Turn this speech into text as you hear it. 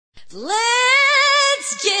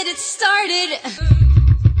Let's get it started.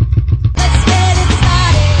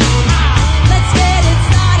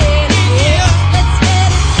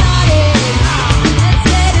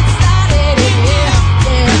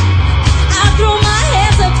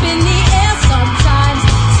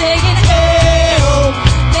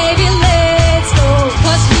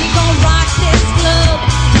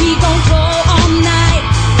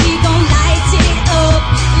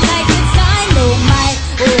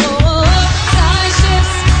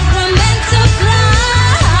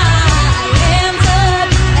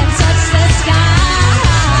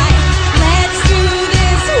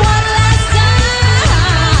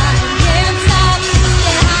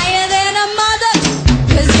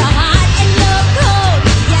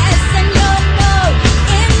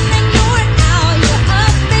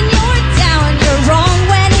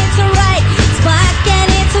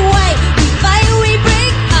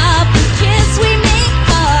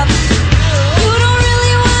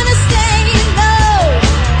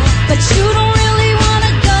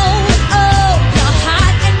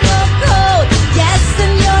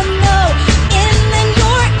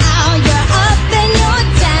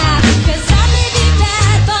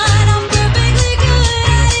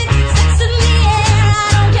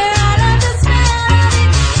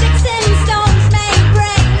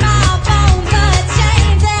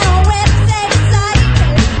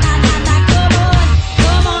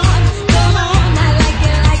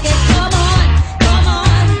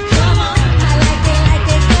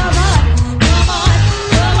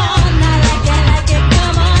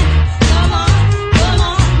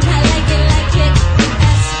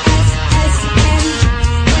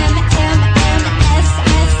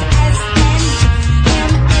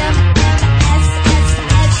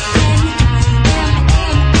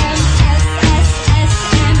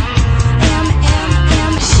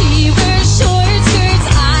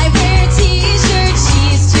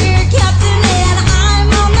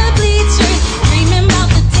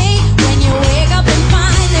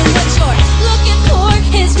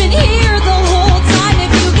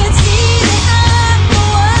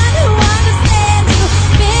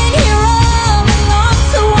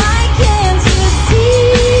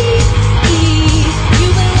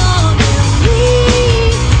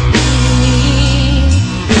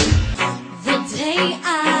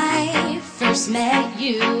 Met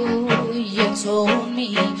you, you told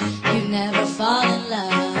me you never fall in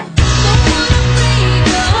love. Don't wanna break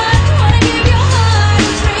your heart, don't wanna give your heart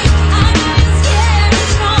a break. I know you're scared and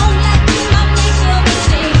strong, like you might make a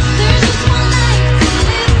mistake. There's just one life to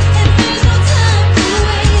live, and there's no time to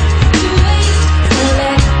waste. So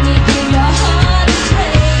let me give your heart a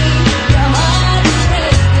break, your heart a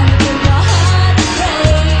break. Let me give your heart a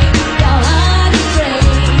break, your heart a break.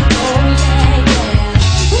 Oh yeah, yeah.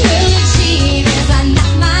 Will it cheat if I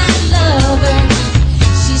not my lover?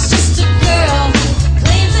 She's just a girl.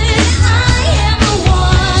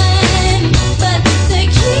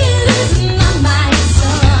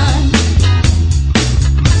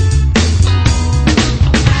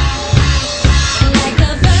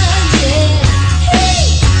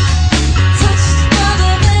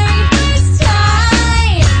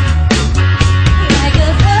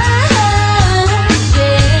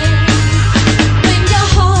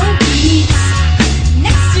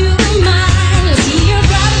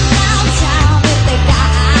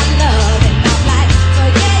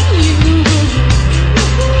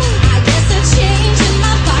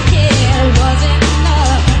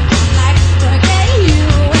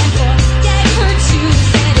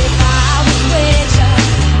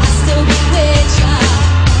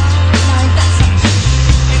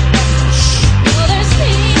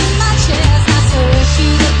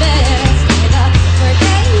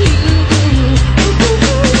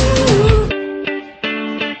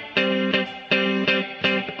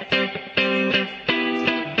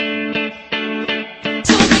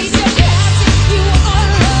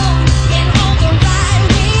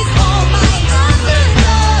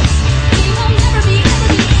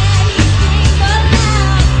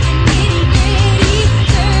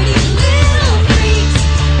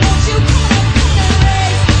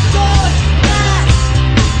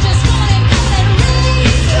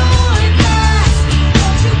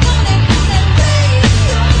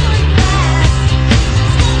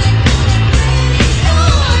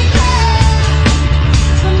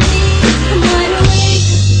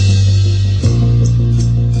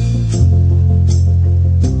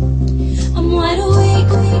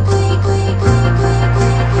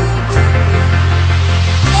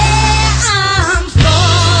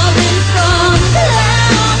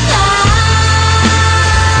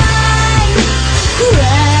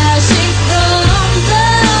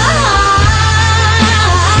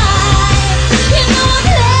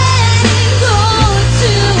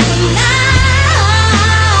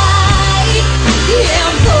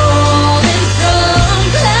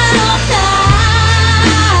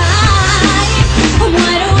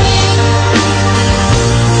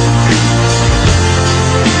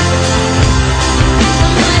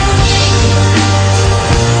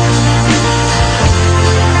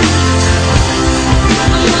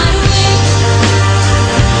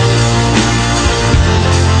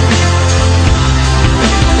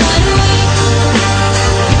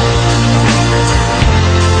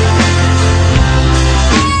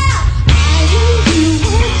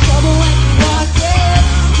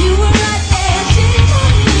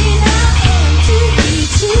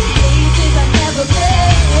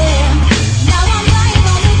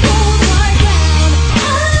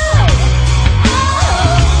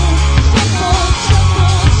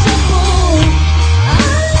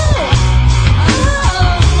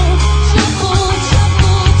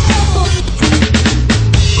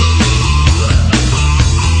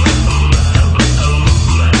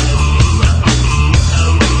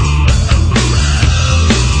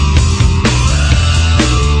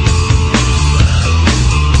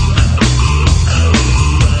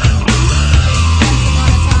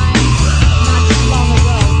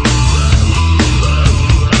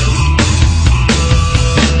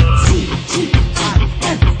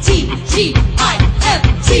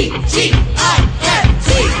 G-I-F-T, G-I-F.